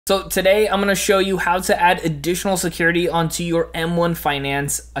So today I'm going to show you how to add additional security onto your M1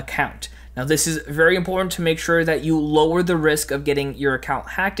 Finance account. Now this is very important to make sure that you lower the risk of getting your account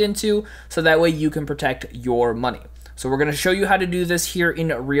hacked into, so that way you can protect your money. So we're going to show you how to do this here in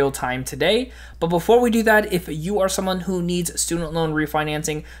real time today. But before we do that, if you are someone who needs student loan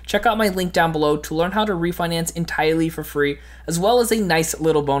refinancing, check out my link down below to learn how to refinance entirely for free, as well as a nice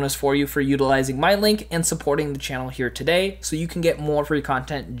little bonus for you for utilizing my link and supporting the channel here today, so you can get more free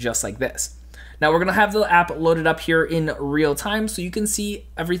content just like this. Now we're going to have the app loaded up here in real time so you can see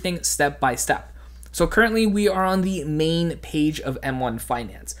everything step by step. So currently we are on the main page of M1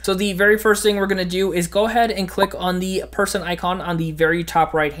 Finance. So the very first thing we're going to do is go ahead and click on the person icon on the very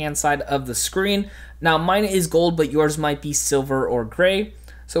top right hand side of the screen. Now mine is gold, but yours might be silver or gray.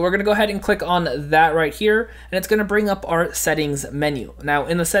 So we're going to go ahead and click on that right here, and it's going to bring up our settings menu. Now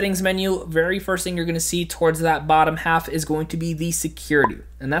in the settings menu, very first thing you're going to see towards that bottom half is going to be the security.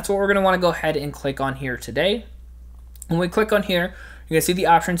 And that's what we're going to want to go ahead and click on here today. When we click on here, you're going to see the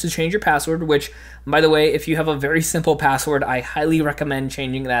option to change your password, which, by the way, if you have a very simple password, I highly recommend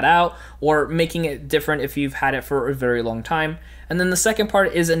changing that out or making it different if you've had it for a very long time. And then the second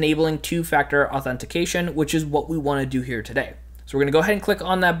part is enabling two-factor authentication, which is what we want to do here today. So we're going to go ahead and click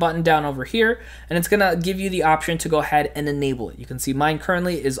on that button down over here, and it's going to give you the option to go ahead and enable it. You can see mine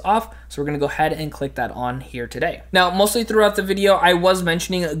currently is off, so we're going to go ahead and click that on here today. Now, mostly throughout the video, I was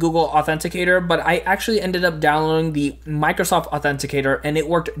mentioning Google Authenticator, but I actually ended up downloading the Microsoft Authenticator, and it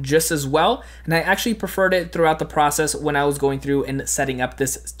worked just as well. And I actually preferred it throughout the process when I was going through and setting up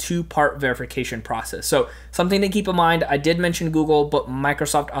this two-part verification process. So something to keep in mind, I did mention Google, but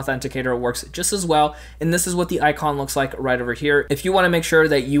Microsoft Authenticator works just as well. And this is what the icon looks like right over here, if you want to make sure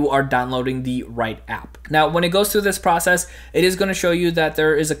that you are downloading the right app. Now, when it goes through this process, it is going to show you that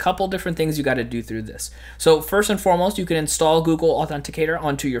there is a couple different things you got to do through this. So first and foremost, you can install Google Authenticator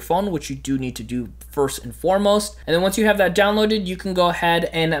onto your phone, which you do need to do first and foremost. And then once you have that downloaded, you can go ahead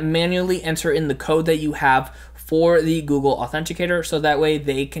and manually enter in the code that you have for the Google Authenticator, so that way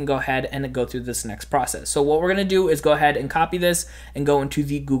they can go ahead and go through this next process. So what we're going to do is go ahead and copy this and go into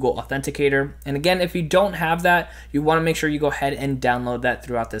the Google Authenticator. And again, if you don't have that, you want to make sure you go ahead and download that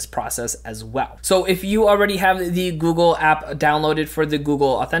throughout this process as well. So if you already have the Google app downloaded for the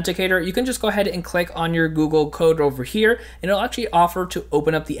Google Authenticator, you can just go ahead and click on your Google code over here, and it'll actually offer to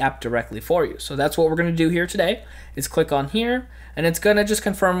open up the app directly for you. So that's what we're going to do here today, is click on here, and it's going to just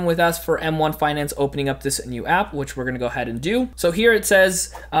confirm with us for M1 Finance opening up this new app, which we're going to go ahead and do. So here it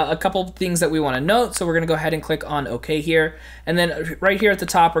says a couple things that we want to note. So we're going to go ahead and click on OK here. And then right here at the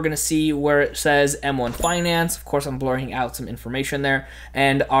top, we're going to see where it says M1 Finance. Of course, I'm blurring out some information there,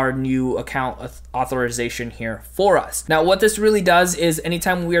 and our new account authorization here for us. Now, what this really does is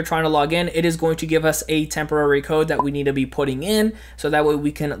anytime we are trying to log in, it is going to give us a temporary code that we need to be putting in, so that way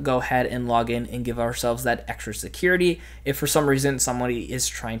we can go ahead and log in and give ourselves that extra security if for some reason somebody is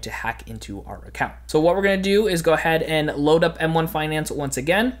trying to hack into our account. So what we're going to do is go ahead and load up M1 Finance once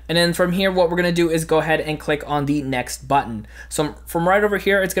again. And then from here, what we're going to do is go ahead and click on the next button. So from right over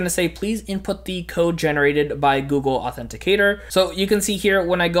here, it's going to say, please input the code generated by Google Authenticator. So you can see here,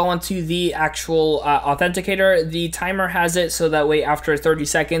 when I go onto the actual Authenticator, the timer has it so that way after 30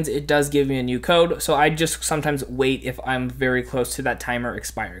 seconds, it does give me a new code. So I just sometimes wait if I'm very close to that timer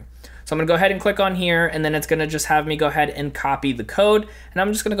expiring. So I'm going to go ahead and click on here, and then it's going to just have me go ahead and copy the code. And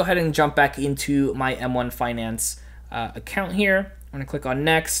I'm just going to go ahead and jump back into my M1 Finance account here. I'm going to click on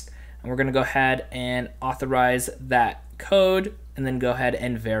next, and we're going to go ahead and authorize that code, and then go ahead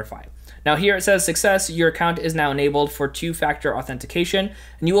and verify. Now here it says success, your account is now enabled for two-factor authentication,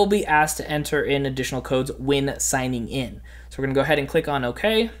 and you will be asked to enter in additional codes when signing in. So we're going to go ahead and click on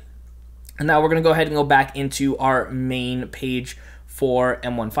OK. And now we're going to go ahead and go back into our main page for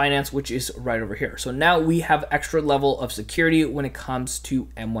M1 Finance, which is right over here. So now we have extra level of security when it comes to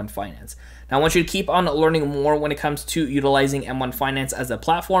M1 Finance. Now I want you to keep on learning more when it comes to utilizing M1 Finance as a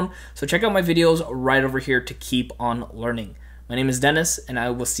platform. So check out my videos right over here to keep on learning. My name is Dennis, and I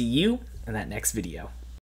will see you in that next video.